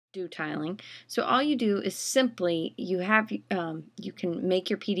do tiling. So all you do is simply you can make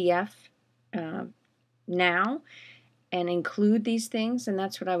your PDF now and include these things, and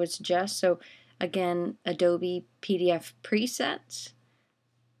that's what I would suggest. So again, Adobe PDF presets.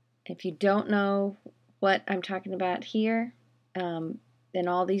 If you don't know what I'm talking about here, and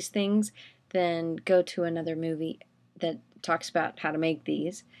all these things, then go to another movie that talks about how to make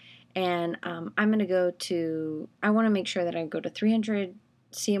these. And I'm going to go to, I want to make sure that I go to 300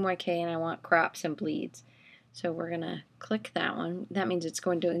 CMYK and I want crops and bleeds. So we're going to click that one. That means it's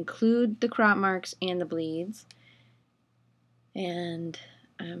going to include the crop marks and the bleeds. And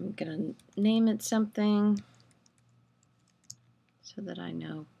I'm going to name it something so that I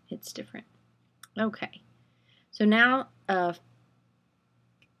know it's different. Okay, so now a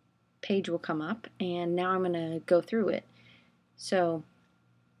page will come up, and now I'm going to go through it. So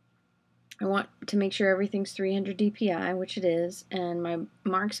I want to make sure everything's 300 dpi, which it is, and my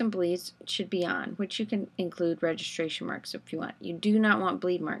marks and bleeds should be on, which you can include registration marks if you want. You do not want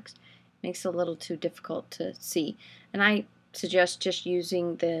bleed marks. It makes it a little too difficult to see. And I suggest just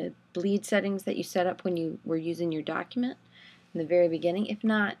using the bleed settings that you set up when you were using your document in the very beginning. If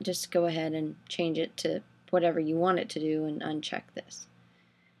not, just go ahead and change it to whatever you want it to do and uncheck this.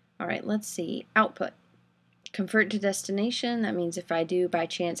 Alright, let's see. Output. Convert to destination. That means if I do by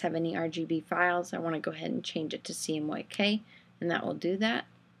chance have any RGB files, I want to go ahead and change it to CMYK, and that will do that.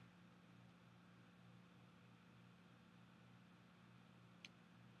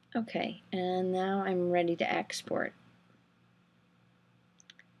 Okay, and now I'm ready to export.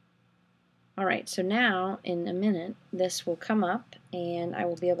 Alright, so now in a minute this will come up and I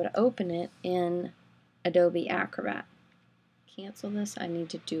will be able to open it in Adobe Acrobat. Cancel this. I need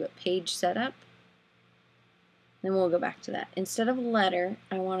to do a page setup. Then we'll go back to that. Instead of letter,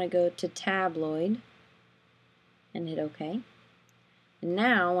 I want to go to tabloid and hit OK. And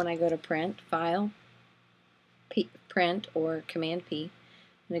now when I go to print, File, Print, or Command P,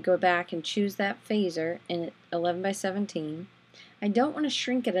 I'm going to go back and choose that phaser in 11 by 17. I don't want to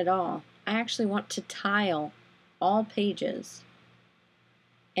shrink it at all. I actually want to tile all pages.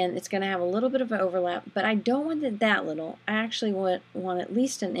 And it's going to have a little bit of an overlap, but I don't want it that little. I actually want at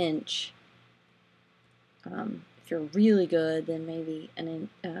least an inch. If you're really good, then maybe an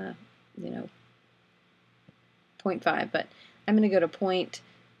inch, 0.5. But I'm going to go to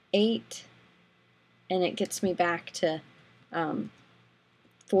 0.8, and it gets me back to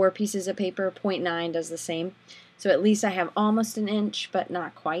 4 pieces of paper. 0.9 does the same. So at least I have almost an inch, but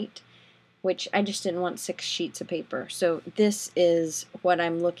not quite, which I just didn't want 6 sheets of paper. So this is what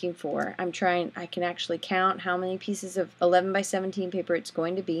I'm looking for. I can actually count how many pieces of 11 by 17 paper it's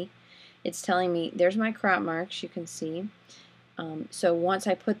going to be. It's telling me, there's my crop marks, you can see. So once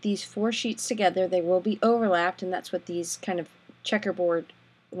I put these 4 sheets together, they will be overlapped, and that's what these kind of checkerboard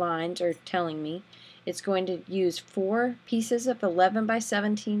lines are telling me. It's going to use 4 pieces of 11 by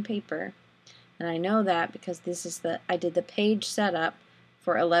 17 paper, and I know that because this is I did the page setup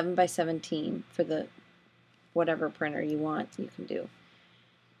for 11 by 17 for the whatever printer you want, you can do.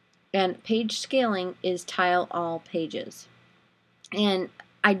 And page scaling is tile all pages. And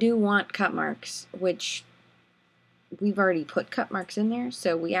I do want cut marks, which we've already put cut marks in there,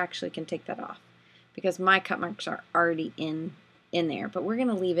 so we actually can take that off because my cut marks are already in there. But we're going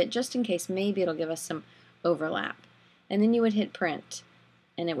to leave it just in case maybe it'll give us some overlap. And then you would hit print,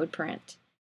 and it would print.